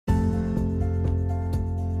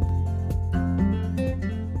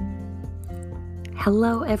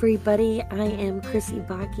Hello, everybody. I am Krissy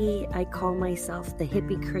Bakke. I call myself the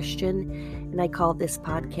hippie Christian, and I call this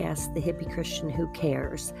podcast The Hippie Christian Who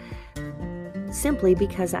Cares, simply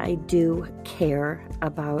because I do care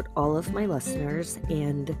about all of my listeners.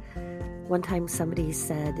 And one time somebody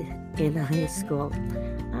said in high school,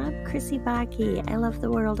 "I'm Krissy Bakke. I love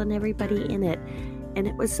the world and everybody in it." And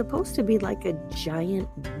it was supposed to be like a giant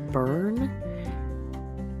burn,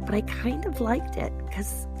 but I kind of liked it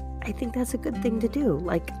because I think that's a good thing to do.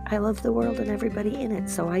 Like, I love the world and everybody in it,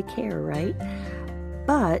 so I care, right?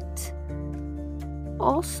 But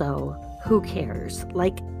also, who cares?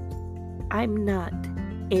 Like, I'm not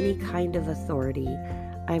any kind of authority.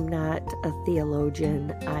 I'm not a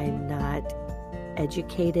theologian. I'm not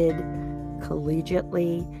educated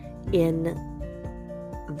collegiately in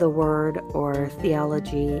the word or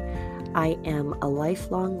theology. I am a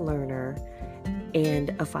lifelong learner and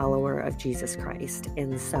a follower of Jesus Christ.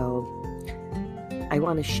 And so I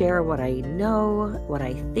want to share what I know, what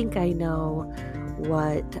I think I know,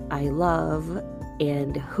 what I love,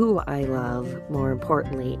 and who I love, more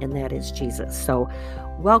importantly, and that is Jesus. So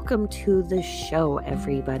welcome to the show,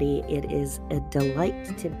 everybody. It is a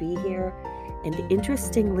delight to be here. And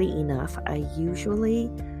interestingly enough, I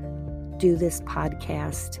usually do this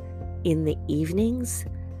podcast in the evenings,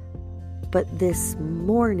 but this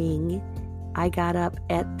morning I got up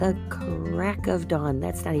at the crack of dawn.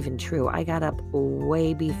 That's not even true. I got up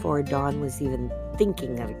way before dawn was even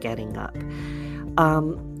thinking of getting up.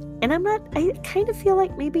 And I kind of feel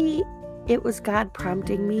like maybe it was God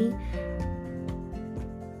prompting me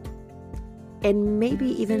and maybe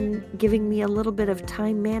even giving me a little bit of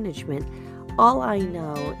time management. All I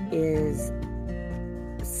know is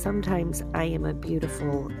sometimes I am a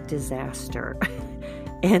beautiful disaster.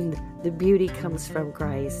 And the beauty comes from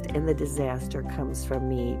Christ and the disaster comes from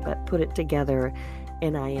me, but put it together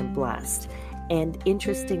and I am blessed. And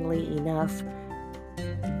interestingly enough,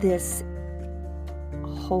 this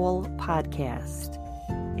whole podcast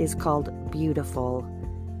is called Beautiful,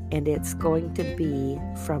 and it's going to be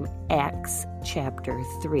from Acts chapter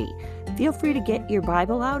 3. Feel free to get your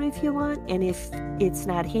Bible out if you want, and if it's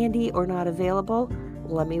not handy or not available,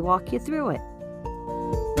 let me walk you through it.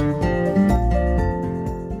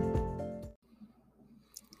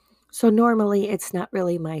 So normally it's not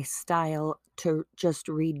really my style to just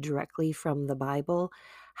read directly from the Bible.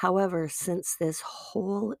 However, since this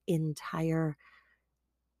whole entire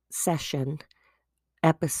session,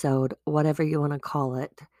 episode, whatever you want to call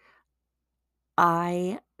it,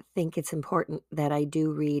 I think it's important that I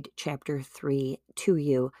do read chapter 3 to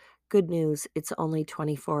you. Good news, it's only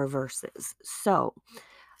 24 verses. So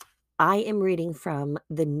I am reading from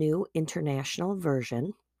the New International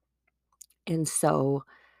Version. And so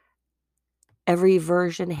every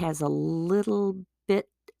version has a little bit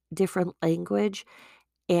different language,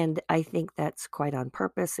 and I think that's quite on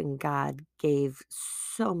purpose, and God gave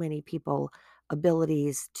so many people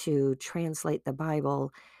abilities to translate the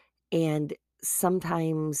Bible, and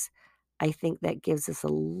sometimes I think that gives us a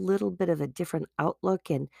little bit of a different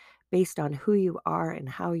outlook, and based on who you are and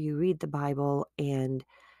how you read the Bible and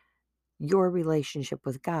your relationship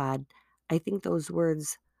with God, I think those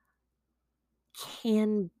words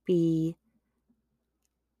can be,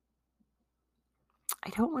 I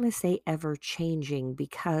don't want to say ever changing,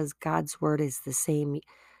 because God's word is the same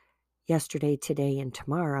yesterday, today, and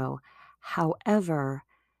tomorrow. However,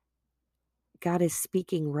 God is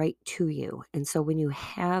speaking right to you. And so when you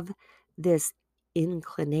have this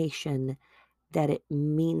inclination that it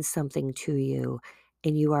means something to you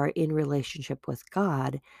and you are in relationship with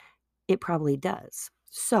God, it probably does.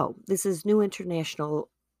 So this is New International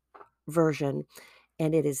Version,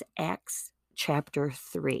 and it is Acts chapter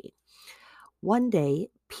 3. One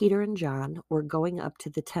day, Peter and John were going up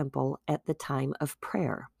to the temple at the time of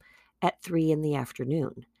prayer, at 3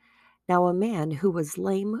 p.m. Now a man who was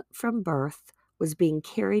lame from birth was being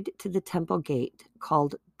carried to the temple gate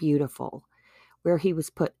called Beautiful, where he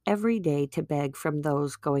was put every day to beg from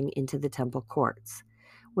those going into the temple courts.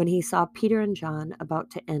 When he saw Peter and John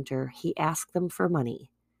about to enter, he asked them for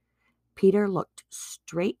money. Peter looked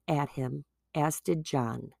straight at him, as did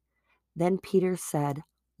John. Then Peter said,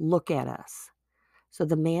 "Look at us." So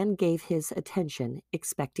the man gave his attention,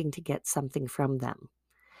 expecting to get something from them.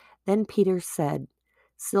 Then Peter said,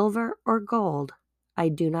 "Silver or gold I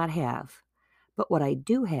do not have, but what I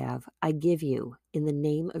do have I give you. In the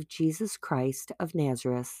name of Jesus Christ of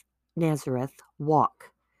Nazareth,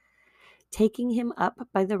 walk." Taking him up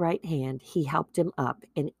by the right hand, he helped him up,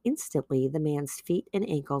 and instantly the man's feet and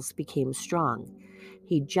ankles became strong.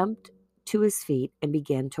 He jumped to his feet and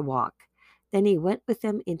began to walk. Then he went with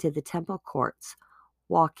them into the temple courts,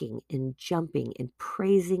 walking and jumping and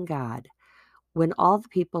praising God. When all the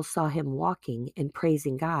people saw him walking and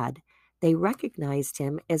praising God, they recognized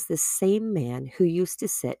him as the same man who used to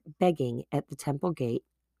sit begging at the temple gate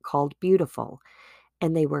called Beautiful,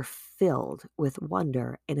 and they were filled with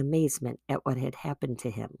wonder and amazement at what had happened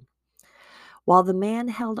to him. While the man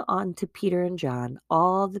held on to Peter and John,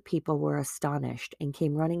 all the people were astonished and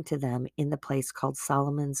came running to them in the place called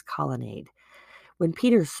Solomon's Colonnade. When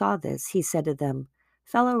Peter saw this, he said to them,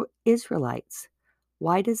 "Fellow Israelites,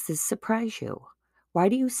 why does this surprise you? Why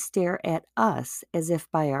do you stare at us as if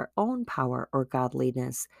by our own power or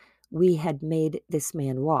godliness we had made this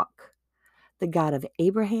man walk? The God of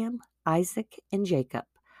Abraham, Isaac, and Jacob,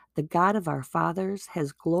 the God of our fathers,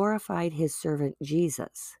 has glorified his servant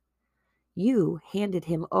Jesus. You handed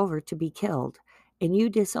him over to be killed, and you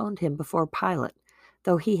disowned him before Pilate,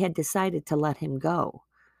 though he had decided to let him go.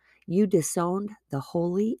 You disowned the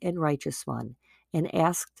holy and righteous one and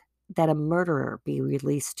asked that a murderer be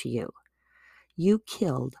released to you. You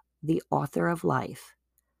killed the author of life,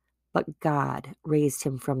 but God raised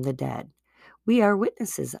him from the dead. We are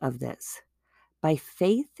witnesses of this. By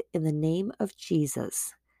faith in the name of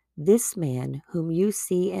Jesus, this man whom you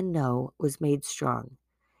see and know was made strong.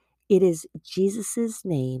 It is Jesus'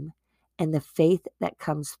 name and the faith that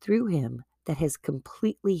comes through him that has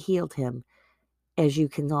completely healed him, as you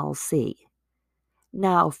can all see.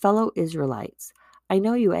 Now, fellow Israelites, I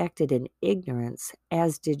know you acted in ignorance,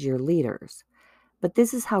 as did your leaders, but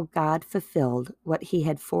this is how God fulfilled what he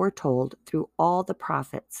had foretold through all the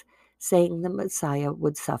prophets, saying the Messiah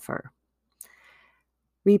would suffer.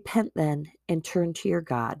 Repent then and turn to your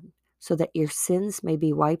God, so that your sins may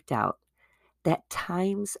be wiped out, that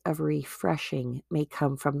times of refreshing may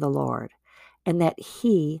come from the Lord, and that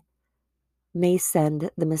he may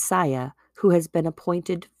send the Messiah who has been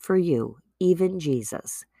appointed for you, even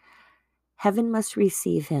Jesus. Heaven must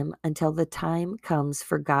receive him until the time comes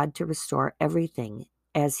for God to restore everything,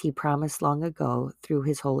 as he promised long ago through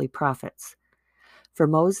his holy prophets. For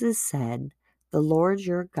Moses said, "The Lord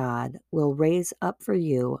your God will raise up for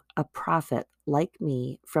you a prophet like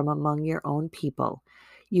me from among your own people.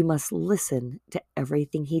 You must listen to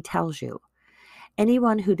everything he tells you.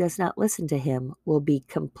 Anyone who does not listen to him will be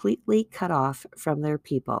completely cut off from their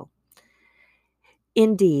people."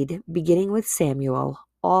 Indeed, beginning with Samuel,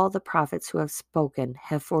 all the prophets who have spoken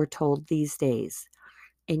have foretold these days.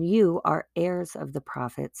 And you are heirs of the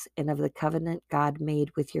prophets and of the covenant God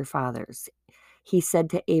made with your fathers. He said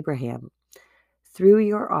to Abraham, "Through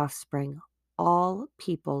your offspring, all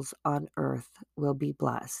peoples on earth will be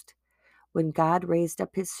blessed." When God raised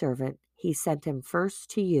up his servant, he sent him first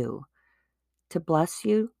to you to bless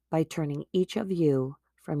you by turning each of you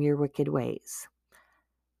from your wicked ways.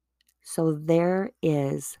 So there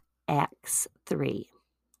is Acts 3.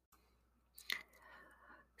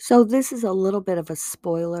 So this is a little bit of a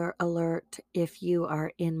spoiler alert if you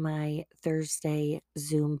are in my Thursday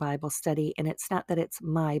Zoom Bible study. And it's not that it's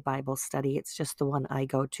my Bible study, it's just the one I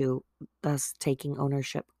go to, thus taking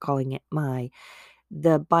ownership, calling it my.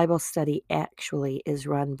 The Bible study actually is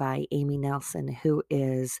run by Amy Nelson, who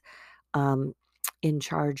is in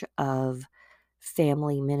charge of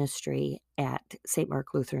family ministry at St.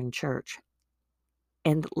 Mark Lutheran Church.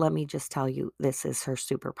 And let me just tell you, this is her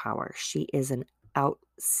superpower. She is an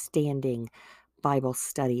outstanding Bible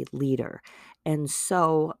study leader. And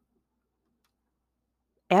so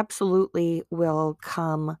absolutely will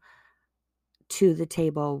come to the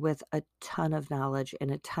table with a ton of knowledge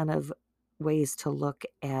and a ton of ways to look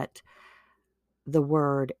at the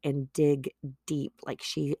word and dig deep. Like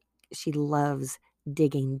she loves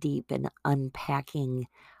digging deep and unpacking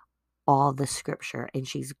all the scripture, and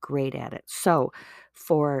she's great at it. So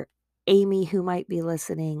for Amy, who might be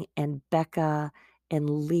listening, and Becca and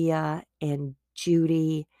Leah and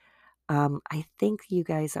Judy, I think you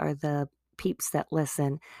guys are the peeps that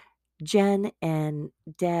listen. Jen and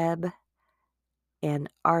Deb and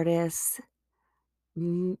Artis,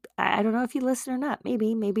 I don't know if you listen or not.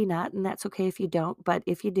 Maybe not, and that's okay if you don't. But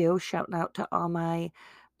if you do, shouting out to all my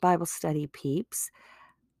Bible study peeps.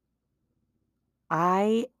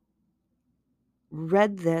 I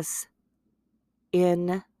read this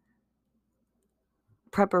in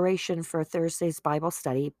preparation for Thursday's Bible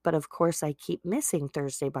study, but of course I keep missing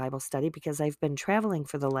Thursday Bible study because I've been traveling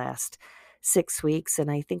for the last 6 weeks,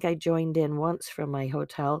 and I think I joined in once from my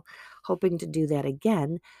hotel, hoping to do that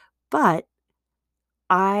again. But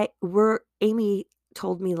Amy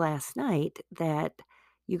told me last night that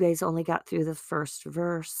you guys only got through the first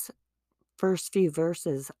few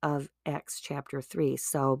verses of Acts chapter 3.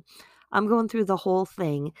 So I'm going through the whole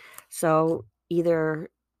thing. So either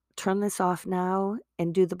turn this off now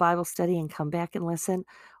and do the Bible study and come back and listen,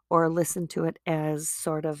 or listen to it as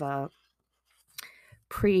sort of a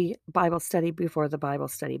pre-Bible study before the Bible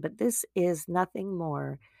study. But this is nothing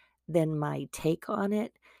more than my take on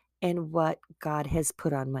it and what God has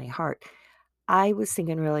put on my heart. I was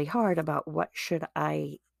thinking really hard about what should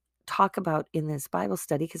I talk about in this Bible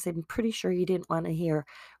study, because I'm pretty sure you didn't want to hear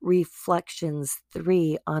Reflections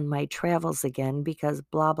 3 on my travels again, because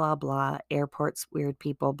blah, blah, blah, airports, weird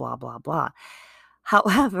people, blah, blah, blah.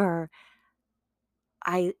 However,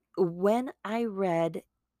 when I read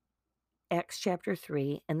Acts chapter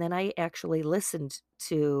 3, and then I actually listened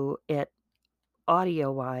to it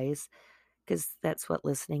audio wise, because that's what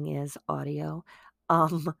listening is, audio.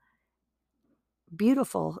 Um,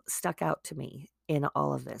 Beautiful stuck out to me in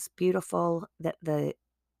all of this. Beautiful that the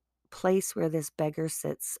place where this beggar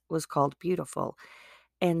sits was called Beautiful.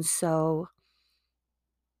 And so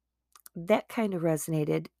that kind of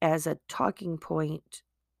resonated as a talking point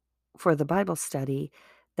for the Bible study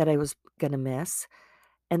that I was going to miss.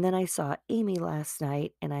 And then I saw Amy last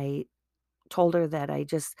night, and I told her that I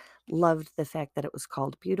just loved the fact that it was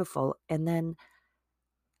called Beautiful. And then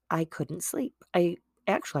I couldn't sleep. I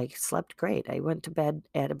slept great. I went to bed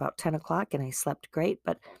at about 10 o'clock and I slept great.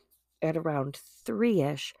 But at around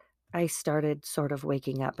 3-ish, I started sort of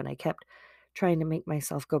waking up, and I kept trying to make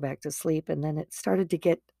myself go back to sleep. And then it started to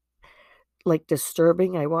get like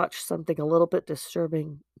disturbing. I watched something a little bit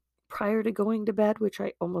disturbing prior to going to bed, which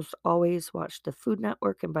I almost always watched the Food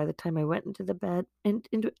Network. And by the time I went into the bed and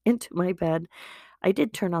into my bed, I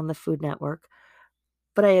did turn on the Food Network,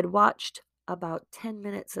 but I had watched about 10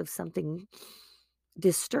 minutes of something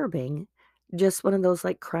disturbing, just one of those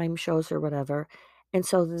like crime shows or whatever. And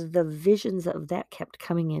so the visions of that kept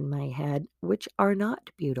coming in my head, which are not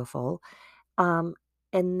beautiful. Um,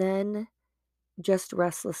 and then just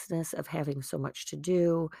restlessness of having so much to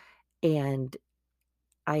do. And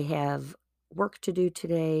I have work to do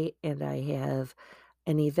today, and I have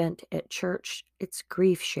an event at church. It's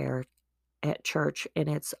Grief Share at church, and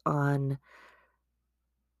it's on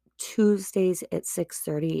Tuesdays at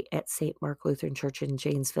 6:30 at St. Mark Lutheran Church in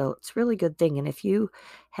Janesville. It's a really good thing. And if you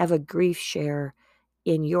have a grief share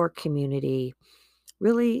in your community,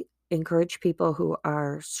 really encourage people who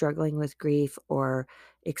are struggling with grief or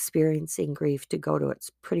experiencing grief to go to it.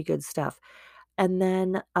 It's pretty good stuff. And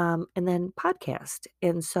then podcast.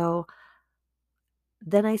 And so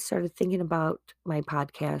then I started thinking about my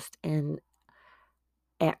podcast, and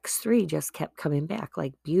Acts 3 just kept coming back,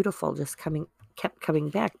 like Beautiful just kept coming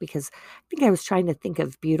back, because I think I was trying to think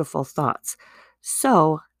of beautiful thoughts.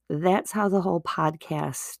 So that's how the whole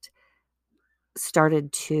podcast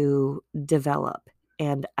started to develop.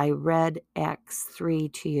 And I read Acts 3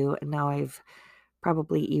 to you, and now I've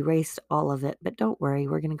probably erased all of it, but don't worry,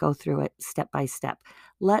 we're going to go through it step by step.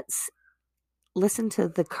 Let's listen to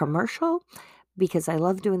the commercial, because I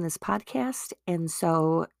love doing this podcast. And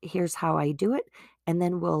so here's how I do it. And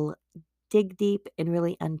then we'll dig deep and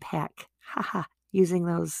really unpack, using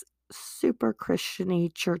those super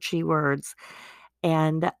Christian-y, churchy words.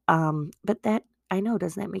 And, but that, I know,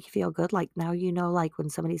 doesn't that make you feel good? Like now, like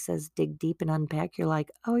when somebody says dig deep and unpack, you're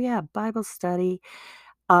like, oh yeah, Bible study.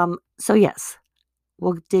 So yes,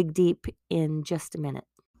 we'll dig deep in just a minute.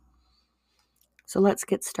 So let's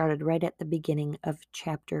get started right at the beginning of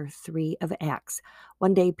chapter 3 of Acts.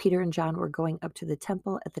 One day, Peter and John were going up to the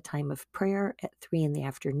temple at the time of prayer at 3 in the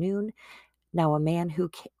afternoon. Now, a man who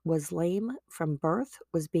was lame from birth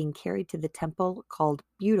was being carried to the temple called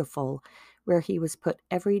Beautiful, where he was put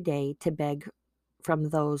every day to beg from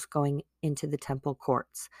those going into the temple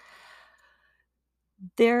courts.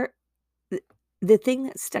 There, the thing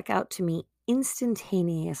that stuck out to me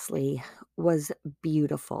instantaneously was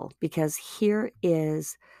beautiful, because here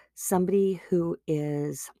is somebody who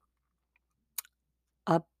is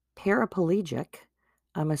a paraplegic,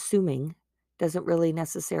 I'm assuming, doesn't really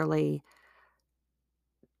necessarily,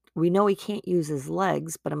 we know he can't use his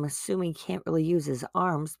legs, but I'm assuming he can't really use his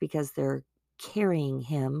arms because they're carrying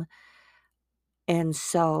him. And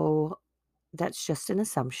so that's just an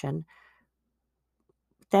assumption.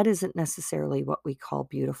 That isn't necessarily what we call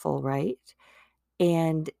beautiful, right?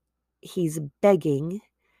 And he's begging,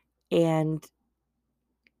 and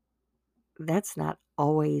that's not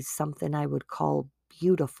always something I would call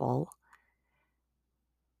beautiful.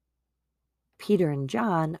 Peter and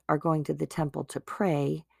John are going to the temple to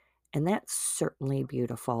pray, and that's certainly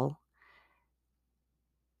beautiful.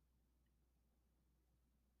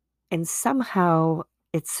 And somehow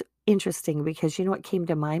it's interesting, because you know what came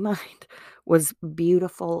to my mind was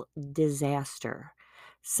beautiful disaster.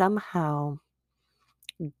 Somehow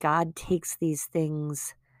God takes these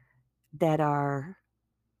things that are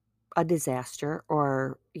a disaster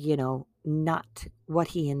or, not what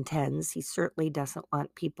he intends. He certainly doesn't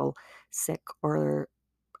want people sick or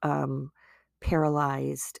um,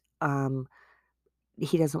 paralyzed.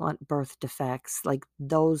 He doesn't want birth defects. Like,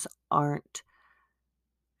 those aren't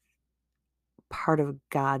part of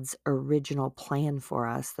God's original plan for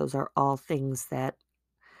us. Those are all things that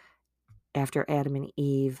after Adam and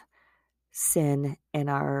Eve sin and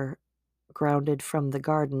are grounded from the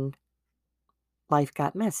garden, life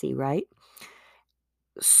got messy, right?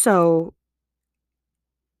 So,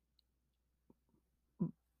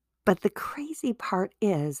 but the crazy part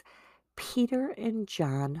is Peter and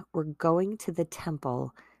John were going to the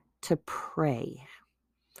temple to pray.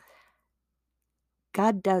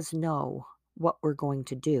 God does know what we're going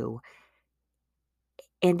to do.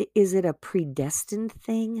 And is it a predestined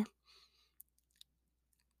thing?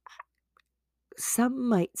 Some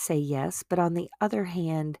might say yes, but on the other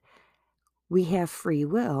hand, we have free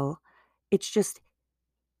will. It's just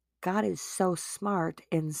God is so smart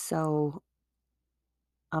and so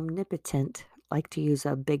omnipotent. Like to use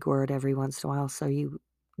a big word every once in a while, so you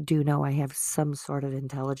do know I have some sort of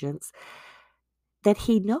intelligence, that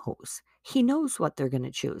he knows. He knows what they're going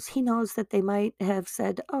to choose. He knows that they might have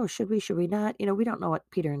said, oh, should we not? We don't know what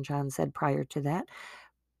Peter and John said prior to that,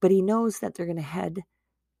 but he knows that they're going to head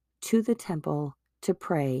to the temple to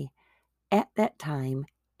pray at that time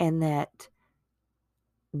and that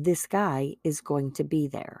this guy is going to be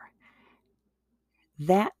there.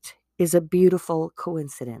 That is a beautiful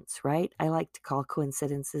coincidence, right? I like to call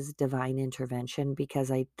coincidences divine intervention because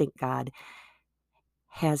I think God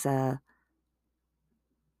has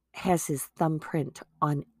his thumbprint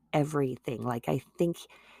on everything. Like, I think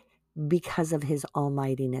because of his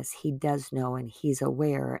almightiness, he does know and he's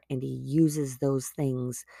aware and he uses those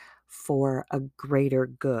things for a greater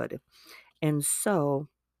good. And so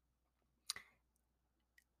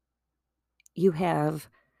you have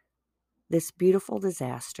this beautiful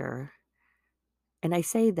disaster. And I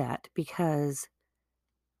say that because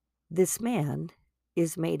this man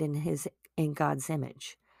is made in God's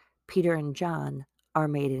image. Peter and John are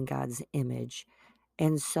made in God's image.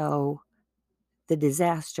 And so the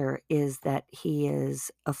disaster is that he is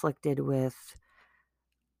afflicted with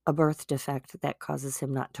a birth defect that causes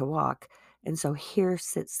him not to walk. And so here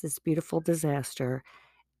sits this beautiful disaster,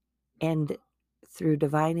 and through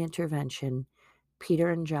divine intervention, Peter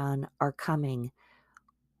and John are coming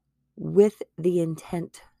with the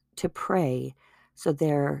intent to pray. So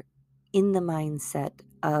they're in the mindset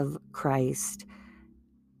of Christ,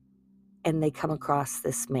 and they come across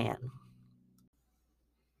this man.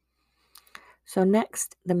 So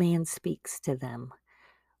next, the man speaks to them.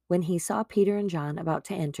 When he saw Peter and John about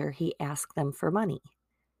to enter, he asked them for money.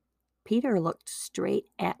 Peter looked straight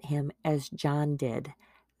at him as John did.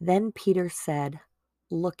 Then Peter said,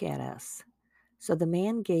 "Look at us." So the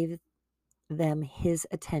man gave them his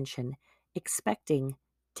attention, expecting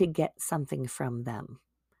to get something from them.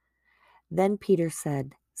 Then Peter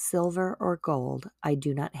said, "Silver or gold I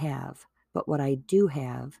do not have, but what I do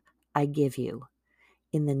have I give you.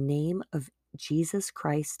 In the name of Jesus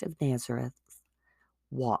Christ of Nazareth,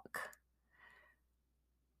 walk."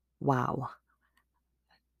 Wow.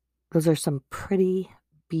 Those are some pretty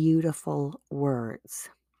beautiful words.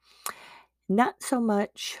 Not so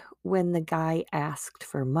much when the guy asked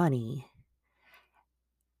for money,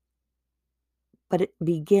 but it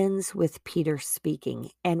begins with Peter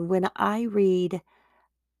speaking. And when I read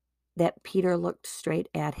that Peter looked straight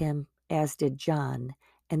at him, as did John,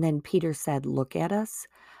 and then Peter said, "Look at us,"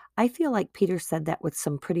 I feel like Peter said that with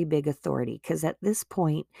some pretty big authority, because at this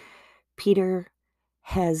point, Peter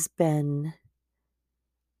has been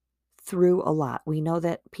through a lot. We know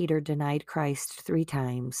that Peter denied Christ 3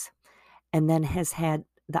 times and then has had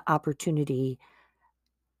the opportunity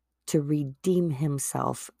to redeem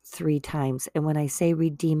himself 3 times. And when I say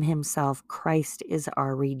redeem himself, Christ is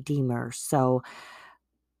our redeemer. So,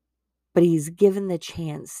 but he's given the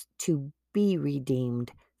chance to be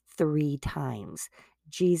redeemed 3 times.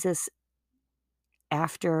 Jesus,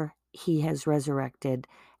 after he has resurrected,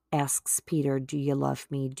 asks Peter, "Do you love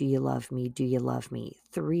me? Do you love me? Do you love me?"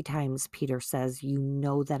 3 times Peter says, "You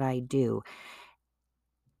know that I do."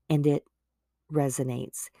 And it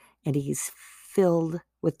resonates, and he's filled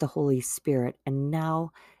with the Holy Spirit. And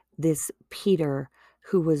now this Peter,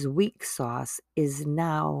 who was weak sauce, is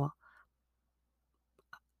now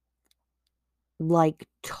like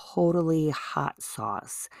totally hot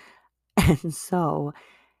sauce. And so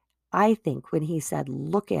I think when he said,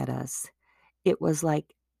 "Look at us," it was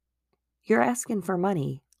like, you're asking for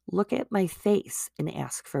money. Look at my face and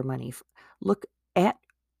ask for money. Look at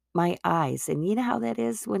my eyes. And you know how that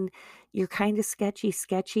is when you're kind of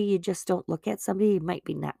sketchy, you just don't look at somebody. You might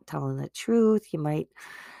be not telling the truth. You might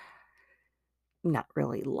not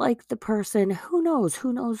really like the person. Who knows?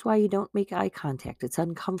 Who knows why you don't make eye contact? It's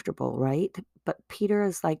uncomfortable, right? But Peter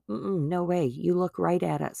is like, no way. You look right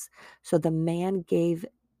at us. So the man gave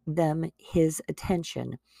them his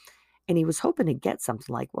attention, and he was hoping to get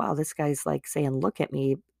something like, wow, this guy's like saying, look at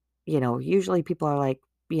me. Usually people are like,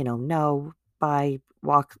 no, bye,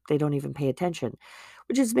 walk. They don't even pay attention,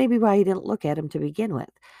 which is maybe why he didn't look at him to begin with.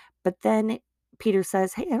 But then Peter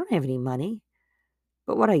says, hey, I don't have any money,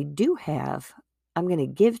 but what I do have, I'm going to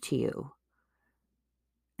give to you.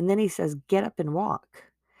 And then he says, get up and walk.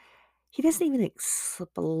 He doesn't even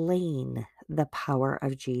explain the power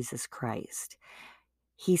of Jesus Christ.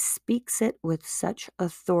 He speaks it with such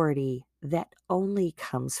authority that only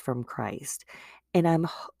comes from Christ. And I'm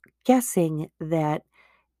guessing that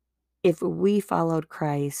if we followed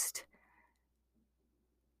Christ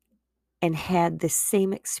and had the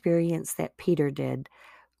same experience that Peter did,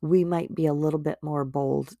 we might be a little bit more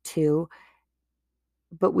bold too.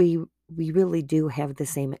 But we really do have the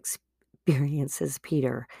same experience as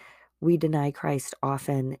Peter. We deny Christ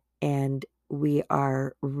often, and we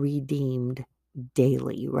are redeemed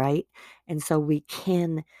daily, right? And so we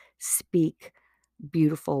can speak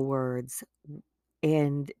beautiful words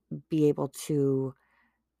and be able to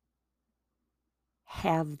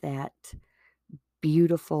have that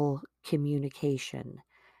beautiful communication.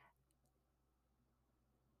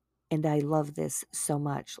 And I love this so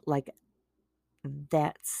much. Like,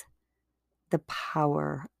 that's the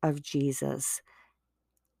power of Jesus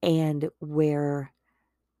and where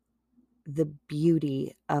the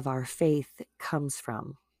beauty of our faith comes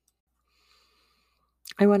from.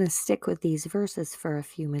 I want to stick with these verses for a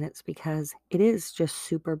few minutes because it is just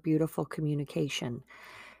super beautiful communication.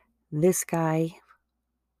 This guy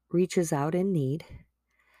reaches out in need,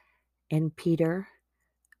 and Peter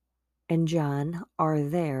and John are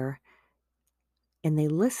there, and they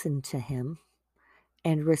listen to him,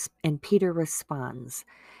 and Peter responds,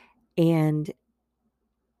 and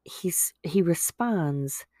he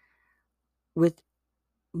responds with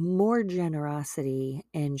more generosity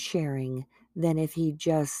and sharing than if he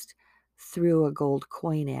just threw a gold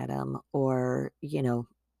coin at him or,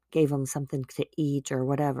 gave him something to eat or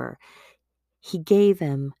whatever. He gave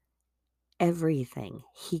him everything.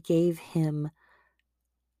 He gave him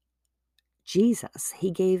Jesus.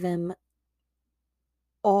 He gave him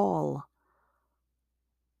all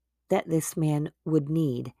that this man would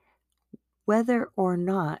need. Whether or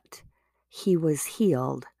not he was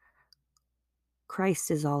healed,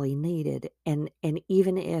 Christ is all he needed. And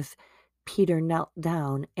even if Peter knelt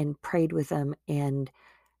down and prayed with him and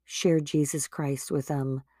shared Jesus Christ with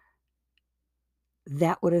him,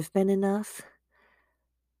 that would have been enough.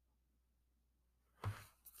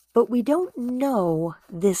 But we don't know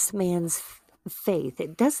this man's faith.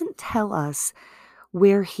 It doesn't tell us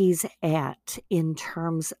where he's at in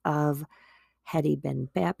terms of, had he been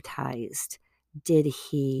baptized?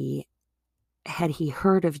 Had he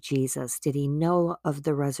heard of Jesus? Did he know of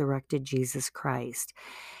the resurrected Jesus Christ?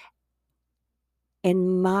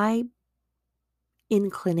 And my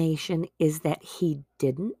inclination is that he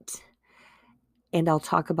didn't. And I'll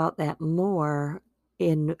talk about that more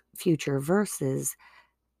in future verses.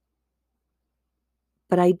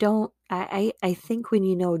 But I think when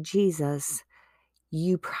you know Jesus,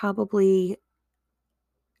 you probably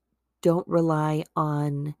don't rely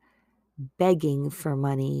on begging for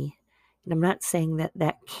money. And I'm not saying that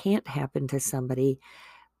that can't happen to somebody,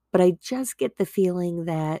 but I just get the feeling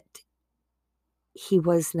that he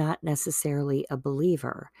was not necessarily a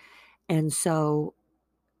believer. And so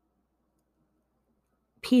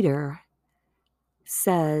Peter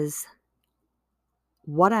says,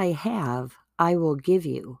 what I have, I will give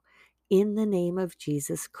you. In the name of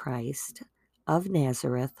Jesus Christ of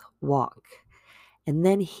Nazareth, walk. And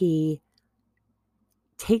then he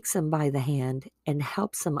takes him by the hand and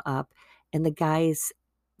helps him up, and the guy's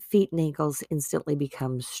feet and ankles instantly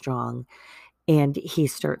become strong, and he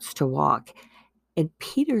starts to walk. And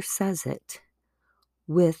Peter says it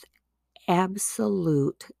with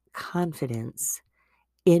absolute confidence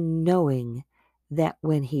in knowing that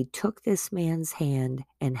when he took this man's hand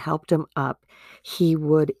and helped him up, he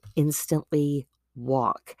would instantly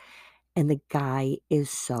walk. And the guy is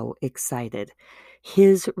so excited.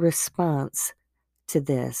 His response to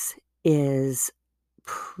this is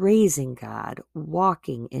praising God,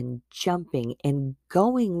 walking and jumping and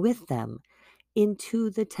going with them into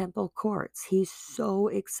the temple courts. He's so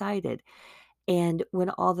excited. And when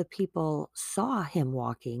all the people saw him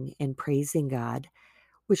walking and praising God,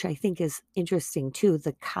 which I think is interesting too,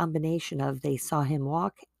 the combination of they saw him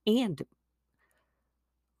walk and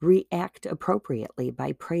react appropriately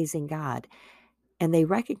by praising God. And they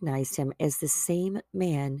recognized him as the same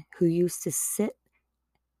man who used to sit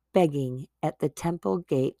begging at the temple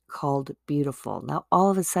gate called Beautiful. Now, all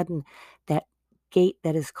of a sudden, that gate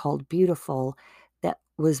that is called Beautiful, that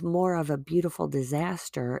was more of a beautiful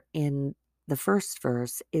disaster in the first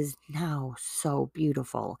verse, is now so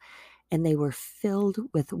beautiful. And they were filled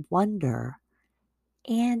with wonder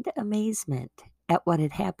and amazement at what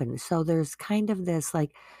had happened. So there's kind of this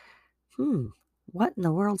like, what in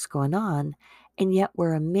the world's going on? And yet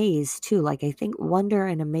we're amazed too. Like, I think wonder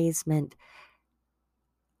and amazement,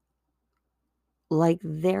 like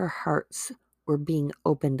their hearts were being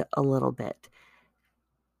opened a little bit.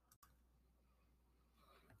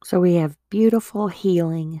 So we have beautiful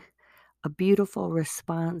healing, a beautiful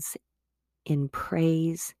response in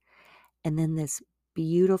praise, and then this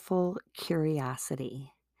beautiful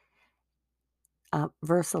curiosity.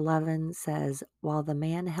 Verse 11 says, while the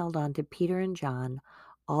man held on to Peter and John,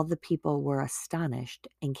 all the people were astonished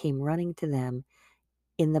and came running to them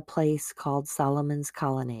in the place called Solomon's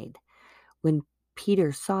Colonnade. When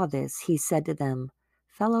Peter saw this, he said to them,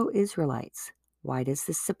 fellow Israelites, why does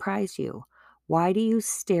this surprise you? Why do you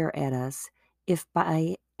stare at us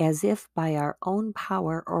as if by our own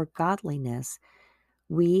power or godliness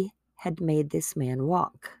we had made this man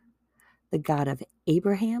walk? The God of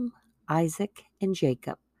Abraham, Isaac, and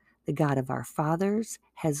Jacob, the God of our fathers,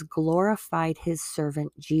 has glorified his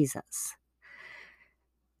servant Jesus.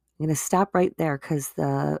 I'm going to stop right there because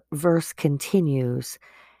the verse continues.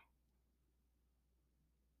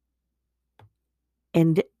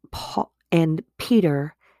 And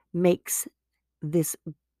Peter makes this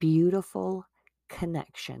beautiful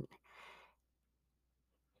connection.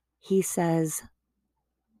 He says,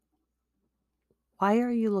 why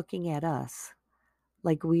are you looking at us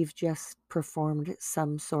like we've just performed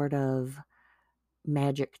some sort of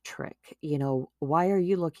magic trick? You know, why are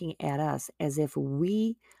you looking at us as if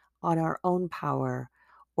we, on our own power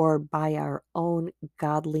or by our own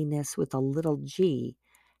godliness with a little g,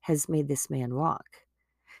 has made this man walk?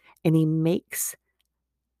 And he makes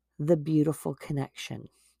the beautiful connection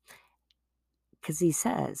because he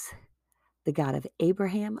says, the God of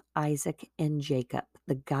Abraham, Isaac, and Jacob,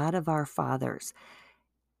 the God of our fathers.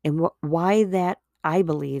 And why that, I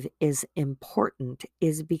believe, is important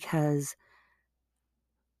is because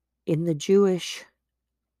in the Jewish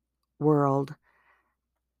world,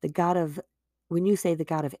 when you say the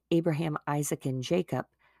God of Abraham, Isaac, and Jacob,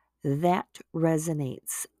 that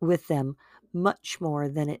resonates with them much more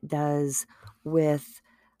than it does with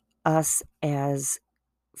us as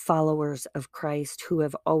followers of Christ who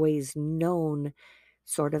have always known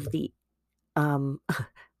sort of um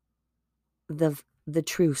the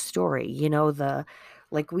true story, you know,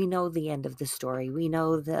 we know the end of the story, we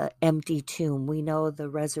know the empty tomb, we know the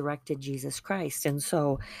resurrected Jesus Christ. And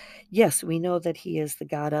so yes, we know that he is the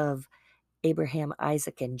God of Abraham,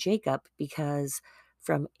 Isaac, and Jacob, because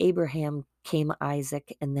from Abraham came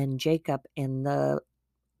Isaac and then Jacob, and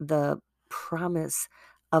the promise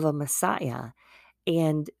of a Messiah.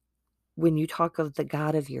 And when you talk of the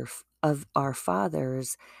God of our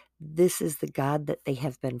fathers, this is the God that they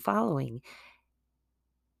have been following.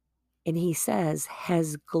 And he says,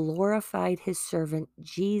 has glorified his servant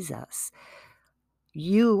Jesus.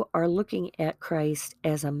 You are looking at Christ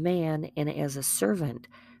as a man and as a servant,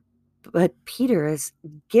 but Peter is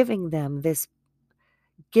giving them the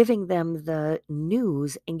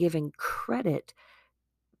news and giving credit,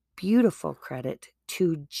 beautiful credit,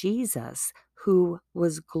 to Jesus, who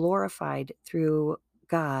was glorified through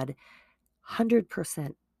God,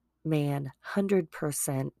 100% man,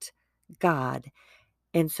 100% God.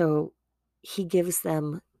 And so he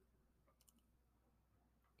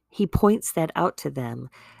points that out to them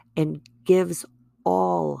and gives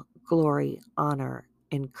all glory, honor,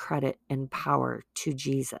 and credit and power to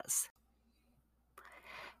Jesus.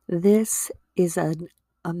 This is an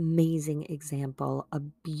amazing example, a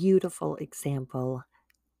beautiful example,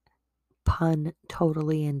 pun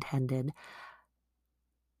totally intended.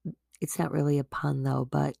 It's not really a pun though,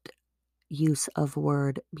 but use of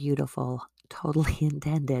word beautiful, totally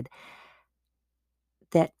intended,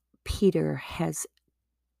 that Peter has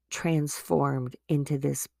transformed into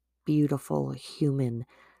this beautiful human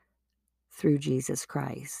through Jesus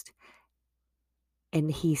Christ.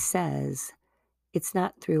 And he says, it's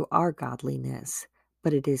not through our godliness,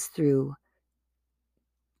 but it is through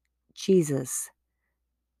Jesus.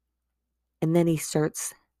 And then he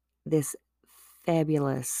starts this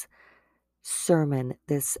fabulous sermon,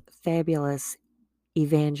 this fabulous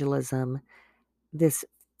evangelism, this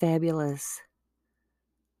fabulous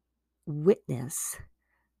witness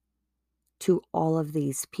to all of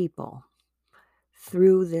these people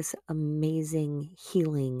through this amazing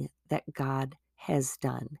healing that God has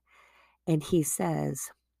done. And he says,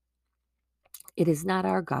 it is not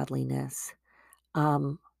our godliness.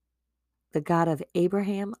 The God of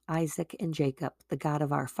Abraham, Isaac, and Jacob, the God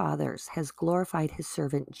of our fathers, has glorified his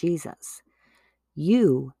servant Jesus.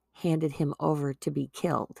 You handed him over to be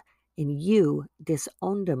killed, and you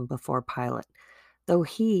disowned him before Pilate, though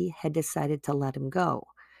he had decided to let him go.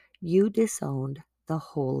 You disowned the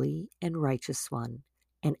holy and righteous one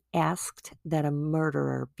and asked that a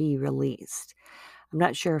murderer be released. I'm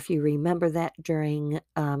not sure if you remember that during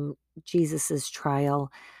Jesus's trial.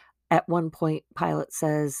 At one point, Pilate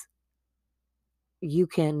says, you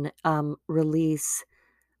can release,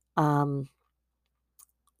 like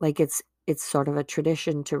it's sort of a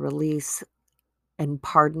tradition to release and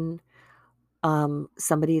pardon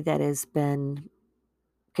somebody that has been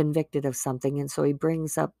convicted of something. And so he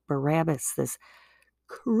brings up Barabbas, this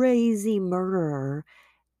crazy murderer,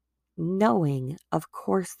 knowing, of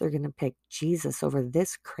course, they're going to pick Jesus over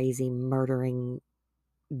this crazy murdering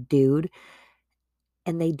dude.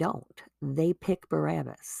 And they don't. They pick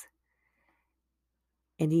Barabbas.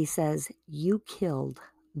 And he says, you killed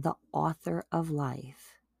the author of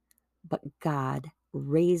life, but God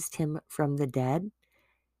raised him from the dead.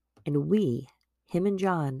 And we, him and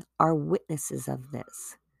John, are witnesses of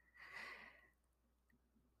this.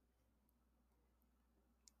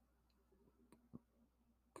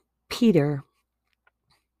 Peter,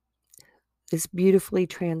 this beautifully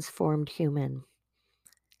transformed human,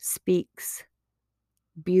 speaks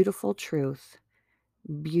beautiful truth,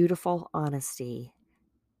 beautiful honesty,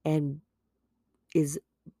 and is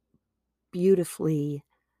beautifully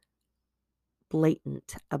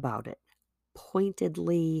blatant about it,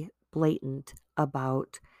 pointedly blatant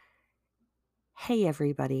about, hey,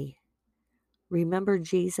 everybody, remember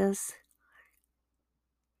Jesus?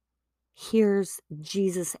 Here's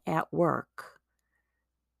Jesus at work.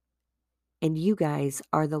 And you guys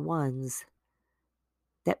are the ones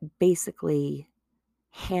that basically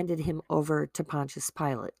handed him over to Pontius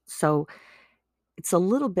Pilate. So it's a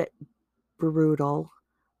little bit brutal,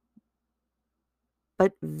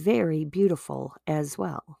 but very beautiful as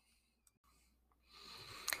well.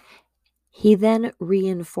 He then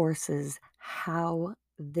reinforces how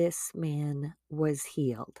this man was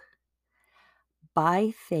healed.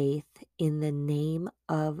 By faith in the name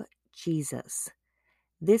of Jesus,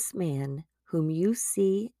 this man whom you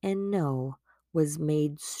see and know was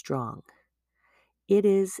made strong. It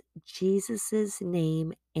is Jesus'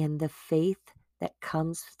 name and the faith that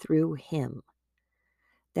comes through him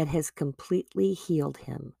that has completely healed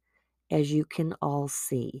him, as you can all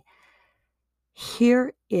see.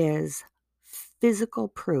 Here is physical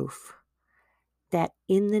proof that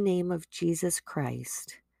in the name of Jesus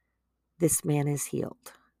Christ, this man is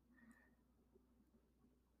healed.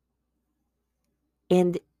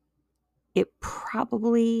 And it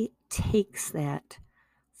probably takes that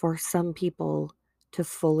for some people to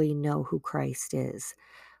fully know who Christ is.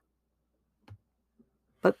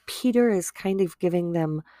 But Peter is kind of giving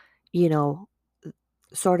them,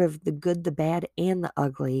 sort of the good, the bad, and the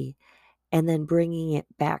ugly, and then bringing it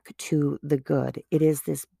back to the good. It is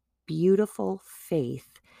this beautiful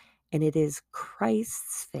faith, and it is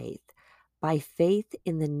Christ's faith. By faith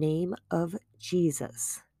in the name of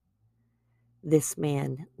Jesus, this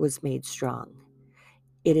man was made strong.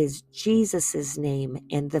 It is Jesus' name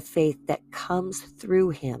and the faith that comes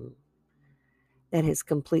through him that has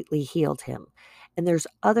completely healed him. And there's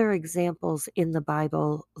other examples in the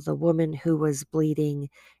Bible, the woman who was bleeding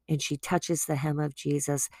and she touches the hem of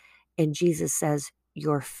Jesus and Jesus says,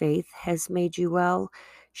 your faith has made you well.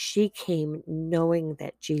 She came knowing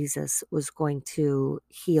that Jesus was going to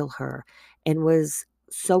heal her and was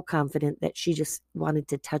so confident that she just wanted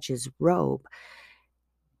to touch his robe.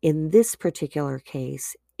 In this particular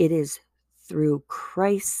case, it is through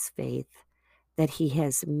Christ's faith that he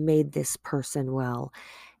has made this person well.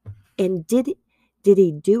 And did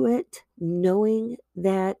he do it knowing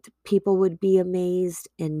that people would be amazed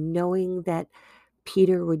and knowing that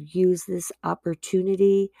Peter would use this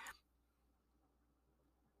opportunity?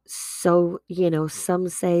 So, some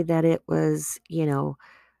say that it was,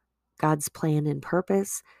 God's plan and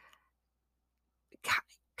purpose.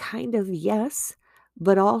 Kind of, yes,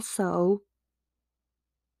 but also,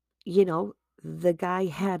 the guy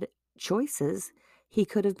had choices. He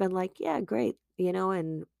could have been like, yeah, great,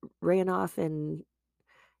 and ran off and,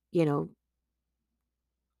 you know,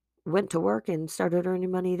 went to work and started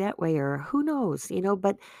earning money that way, or who knows,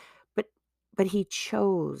 but but he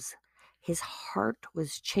chose his heart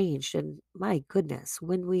was changed. And my goodness,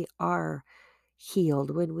 when we are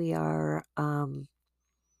healed, when we are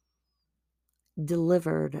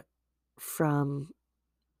delivered from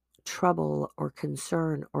trouble or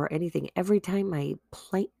concern or anything, every time my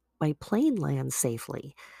plane lands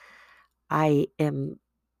safely, I am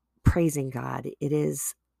praising God. It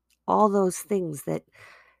is all those things that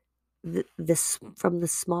this, from the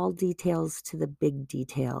small details to the big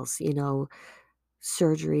details,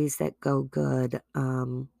 surgeries that go good,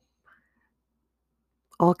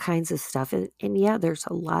 all kinds of stuff. And yeah, there's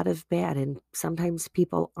a lot of bad. And sometimes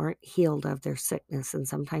people aren't healed of their sickness, and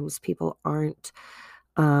sometimes people aren't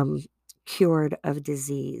um, cured of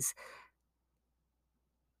disease.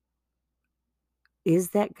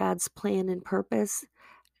 Is that God's plan and purpose?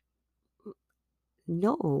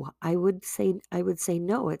 No, I would say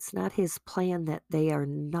no. It's not his plan that they are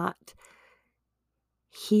not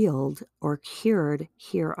healed or cured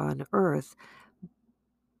here on earth,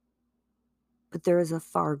 but there is a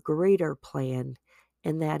far greater plan,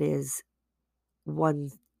 and that is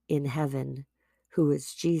one in heaven who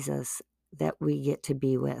is Jesus that we get to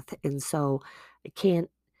be with. And so I can't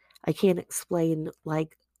I can't explain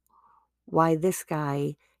like why this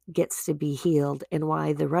guy gets to be healed and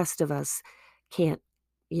why the rest of us can't,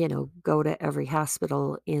 go to every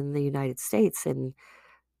hospital in the United States and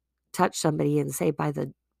touch somebody and say, by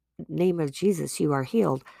the name of Jesus, you are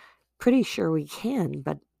healed. Pretty sure we can,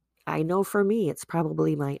 but I know for me, it's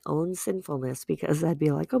probably my own sinfulness, because I'd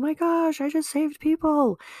be like, oh my gosh, I just saved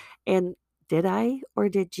people. And did I, or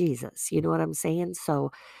did Jesus? You know what I'm saying?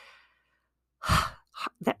 So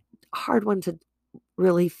that hard one to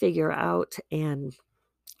really figure out and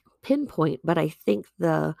pinpoint. But I think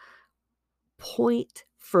the point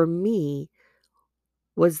for me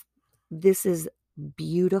was, this is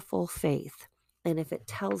beautiful faith. And if it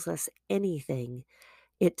tells us anything,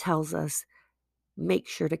 it tells us, make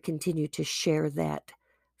sure to continue to share that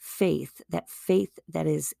faith that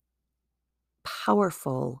is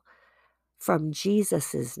powerful from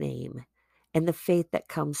Jesus's name, and the faith that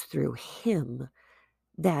comes through him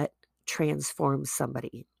that transforms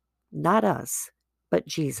somebody. Not us, but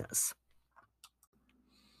Jesus.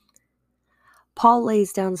 Paul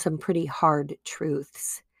lays down some pretty hard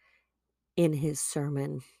truths in his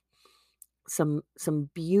sermon, some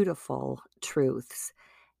beautiful truths.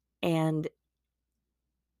 And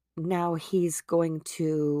now he's going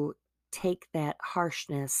to take that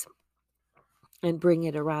harshness and bring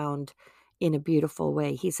it around in a beautiful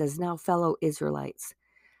way. He says, now, fellow Israelites,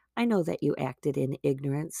 I know that you acted in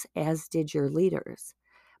ignorance, as did your leaders.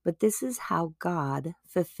 But this is how God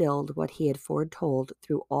fulfilled what he had foretold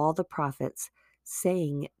through all the prophets,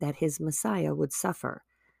 saying that his Messiah would suffer.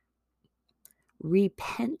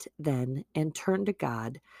 Repent then and turn to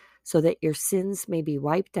God, so that your sins may be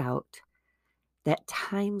wiped out, that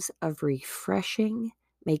times of refreshing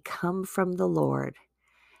may come from the Lord,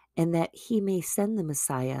 and that he may send the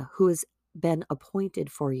Messiah who has been appointed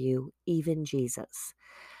for you, even Jesus.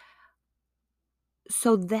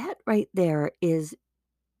 So that right there is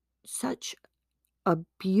such a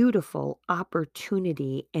beautiful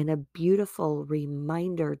opportunity and a beautiful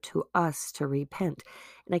reminder to us to repent.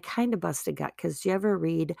 And I kind of bust a gut, because do you ever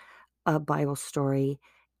read a Bible story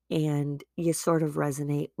and you sort of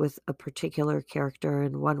resonate with a particular character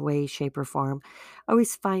in one way, shape, or form? I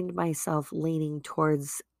always find myself leaning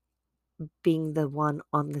towards being the one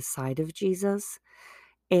on the side of Jesus,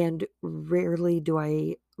 and rarely do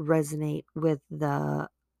I resonate with the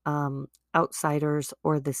outsiders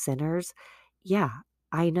or the sinners. Yeah,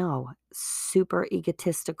 I know. Super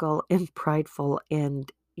egotistical and prideful,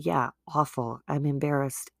 and yeah, awful. I'm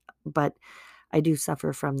embarrassed, but I do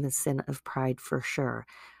suffer from the sin of pride for sure.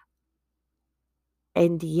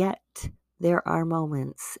 And yet, there are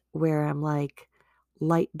moments where I'm like,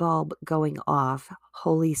 light bulb going off,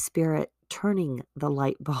 Holy Spirit turning the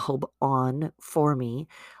light bulb on for me,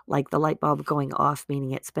 like the light bulb going off,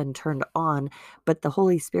 meaning it's been turned on, but the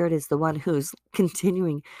Holy Spirit is the one who's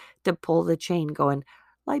continuing to pull the chain, going,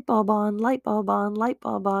 light bulb on, light bulb on, light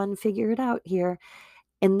bulb on, figure it out here.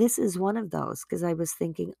 And this is one of those, because I was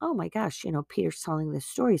thinking, oh my gosh, Peter's telling this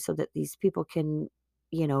story so that these people can,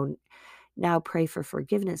 you know, now pray for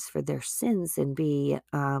forgiveness for their sins and be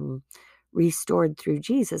restored through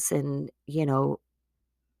Jesus, and,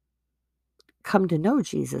 come to know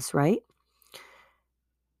Jesus, right?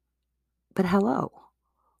 But hello,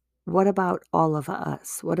 what about all of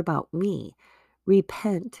us? What about me?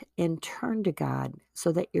 Repent and turn to God,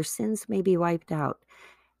 so that your sins may be wiped out,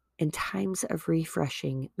 and times of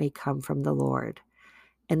refreshing may come from the Lord,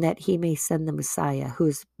 and that he may send the Messiah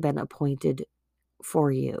who's been appointed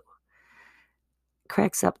for you.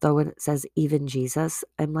 cracks up though when it says even Jesus.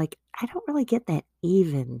 I'm like, I don't really get that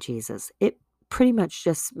even Jesus. It pretty much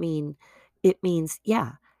just means,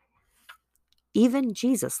 yeah, even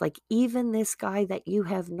Jesus, like even this guy that you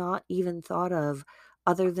have not even thought of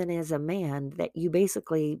other than as a man, that you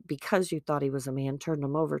basically, because you thought he was a man, turned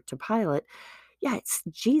him over to Pilate. Yeah, it's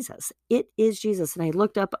Jesus. It is Jesus. And I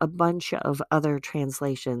looked up a bunch of other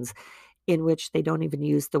translations in which they don't even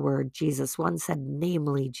use the word Jesus. One said,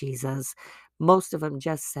 namely Jesus. Most of them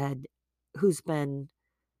just said, who's been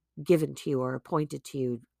given to you or appointed to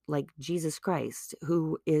you, like Jesus Christ,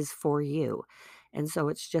 who is for you. And so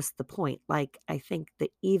it's just the point. Like, I think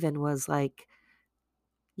the even was like,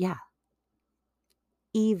 yeah,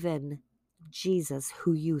 even Jesus,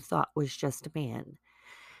 who you thought was just a man.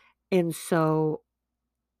 And so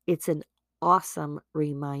it's an awesome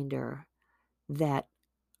reminder that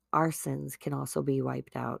our sins can also be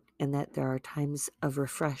wiped out and that there are times of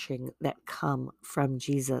refreshing that come from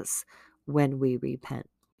Jesus when we repent.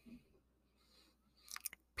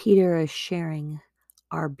 Peter is sharing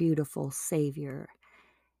our beautiful Savior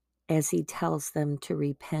as he tells them to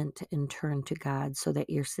repent and turn to God so that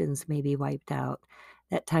your sins may be wiped out,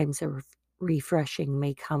 that times of refreshing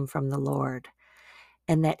may come from the Lord,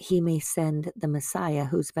 and that he may send the Messiah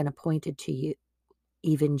who's been appointed to you,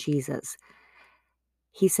 even Jesus.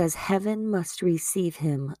 He says heaven must receive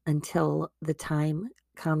him until the time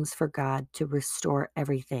comes for God to restore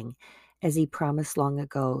everything, as he promised long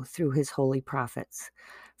ago through his holy prophets.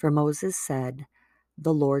 For Moses said,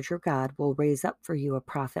 the Lord your God will raise up for you a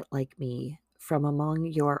prophet like me. From among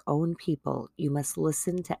your own people, you must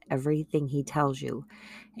listen to everything he tells you.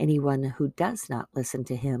 Anyone who does not listen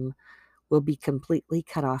to him will be completely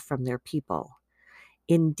cut off from their people.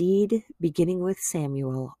 Indeed, beginning with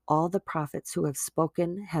Samuel, all the prophets who have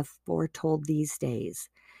spoken have foretold these days,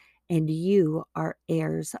 and you are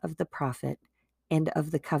heirs of the prophet and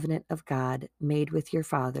of the covenant of God made with your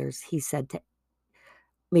fathers. He said to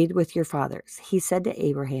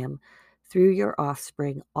Abraham, through your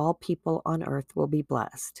offspring, all people on earth will be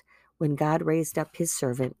blessed. When God raised up his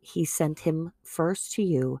servant, he sent him first to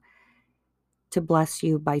you to bless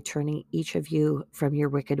you by turning each of you from your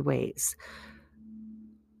wicked ways.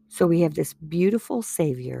 So we have this beautiful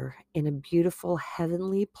Savior in a beautiful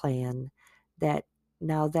heavenly plan that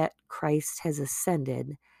now that Christ has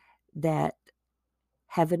ascended, that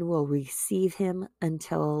heaven will receive him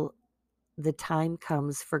until the time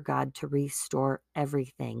comes for God to restore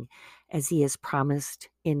everything as he has promised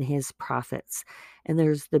in his prophets. And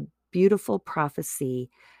there's the beautiful prophecy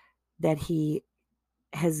that he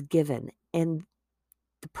has given. And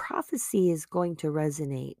the prophecy is going to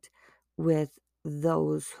resonate with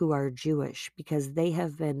those who are Jewish because they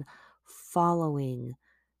have been following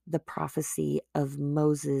the prophecy of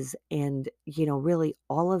Moses and, really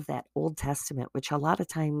all of that Old Testament, which a lot of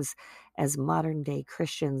times as modern day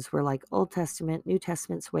Christians, we're like, Old Testament, New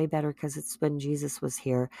Testament's way better because it's when Jesus was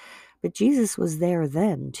here. But Jesus was there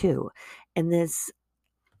then too. And this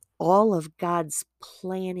all of God's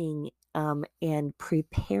planning and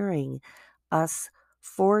preparing us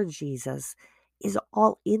for Jesus is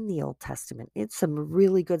all in the Old Testament. It's some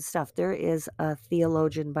really good stuff. There is a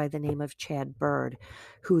theologian by the name of Chad Bird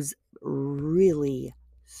who's really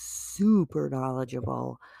super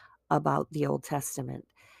knowledgeable about the Old Testament.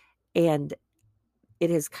 And it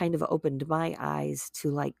has kind of opened my eyes to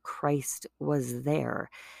like Christ was there.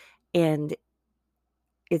 And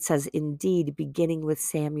it says, indeed, beginning with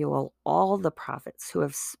Samuel, all the prophets who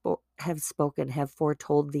have spoken have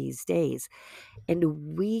foretold these days.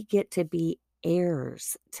 And we get to be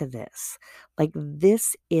heirs to this. Like,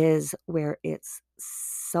 this is where it's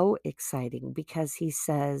so exciting because he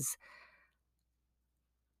says,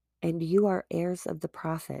 and you are heirs of the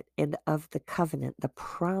prophet and of the covenant, the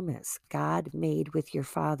promise God made with your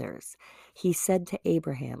fathers. He said to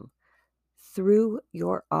Abraham, through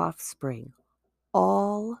your offspring,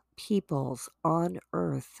 all peoples on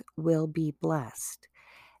earth will be blessed.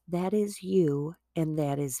 That is you and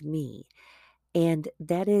that is me. And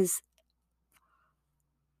that is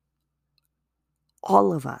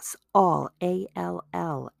all of us, all,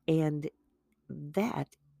 ALL. And that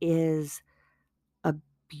is a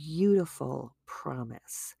beautiful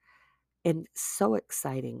promise and so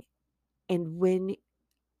exciting. And when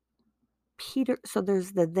Peter, so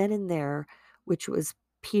there's the then and there, which was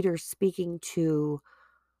Peter speaking to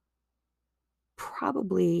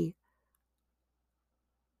probably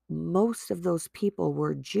most of those people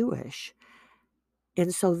were Jewish.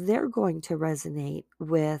 And so they're going to resonate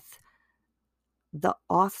with the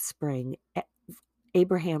offspring,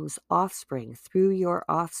 Abraham's offspring. Through your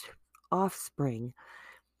offspring,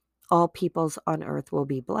 all peoples on earth will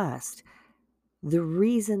be blessed. The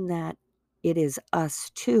reason that it is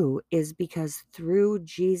us too is because through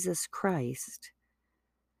Jesus Christ,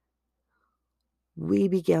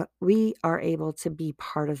 we are able to be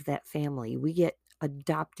part of that family. We get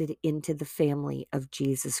adopted into the family of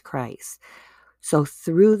Jesus Christ. So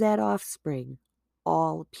through that offspring,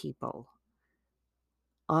 all people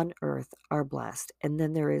on earth are blessed. And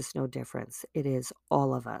then there is no difference. It is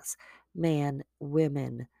all of us, man,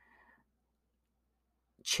 women,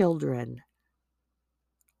 children,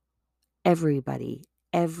 everybody,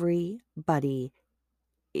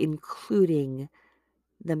 including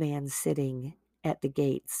the man sitting at the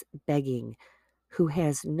gates begging, who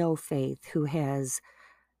has no faith, who has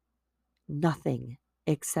nothing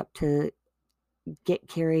except to get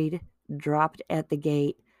carried, dropped at the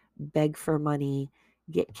gate, beg for money,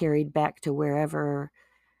 get carried back to wherever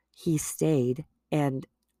he stayed, and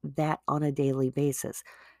that on a daily basis.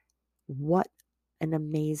 What an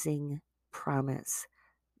amazing promise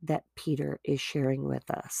that Peter is sharing with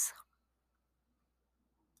us.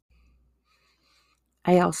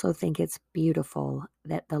 I also think it's beautiful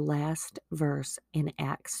that the last verse in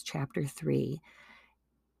Acts chapter 3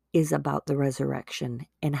 is about the resurrection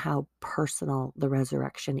and how personal the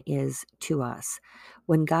resurrection is to us.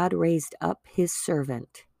 When God raised up his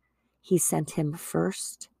servant, he sent him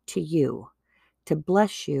first to you to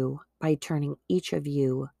bless you by turning each of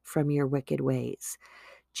you from your wicked ways.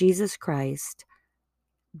 Jesus Christ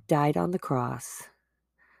died on the cross,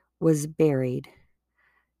 was buried,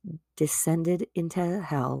 descended into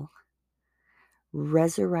hell,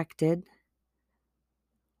 resurrected,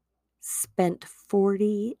 spent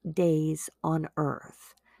 40 days on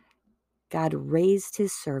earth. God raised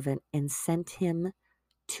his servant and sent him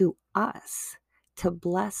to us to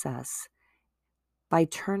bless us by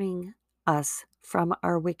turning us from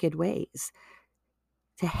our wicked ways,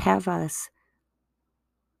 to have us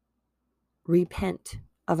repent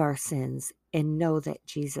of our sins and know that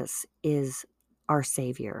Jesus is our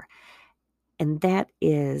Savior. And that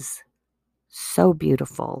is so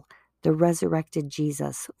beautiful. The resurrected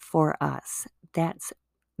Jesus for us. That's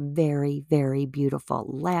very, very beautiful.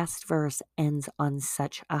 Last verse ends on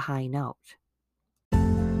such a high note.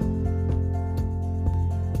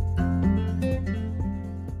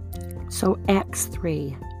 So Acts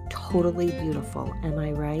 3, totally beautiful. Am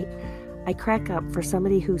I right? I crack up for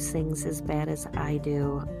somebody who sings as bad as I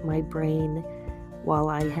do. My brain, while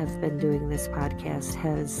I have been doing this podcast,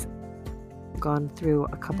 has gone through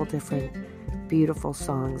a couple different beautiful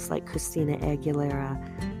songs, like Christina Aguilera,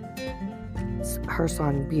 her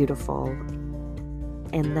song Beautiful.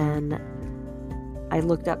 And then I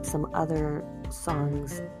looked up some other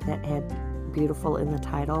songs that had beautiful in the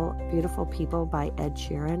title. Beautiful People by Ed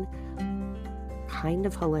Sheeran. Kind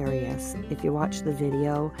of hilarious if you watch the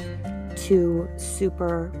video. Two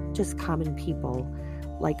super just common people,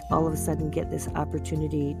 like all of a sudden get this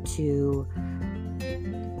opportunity to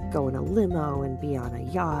go in a limo and be on a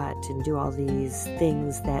yacht and do all these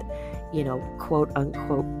things that, quote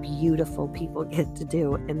unquote, beautiful people get to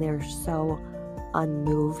do. And they're so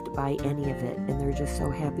unmoved by any of it. And they're just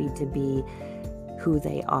so happy to be who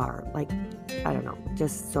they are. Like, I don't know,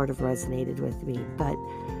 just sort of resonated with me. But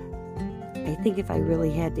I think if I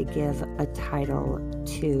really had to give a title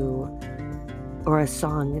to, or a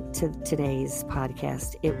song to today's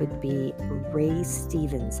podcast, it would be Ray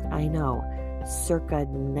Stevens. I know, circa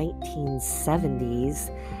 1970s,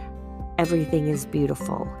 Everything is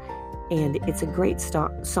Beautiful. And it's a great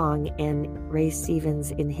song, and Ray Stevens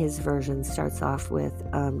in his version starts off with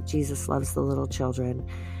Jesus Loves the Little Children,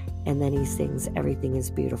 and then he sings Everything is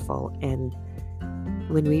Beautiful. And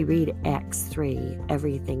when we read Acts 3,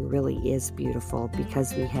 everything really is beautiful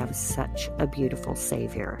because we have such a beautiful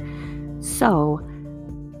Savior. So,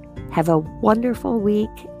 have a wonderful week.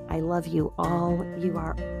 I love you all. You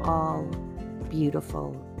are all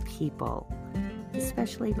beautiful people,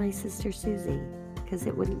 especially my sister Susie, because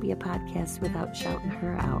it wouldn't be a podcast without shouting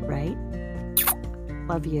her out, right?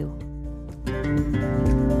 Love you.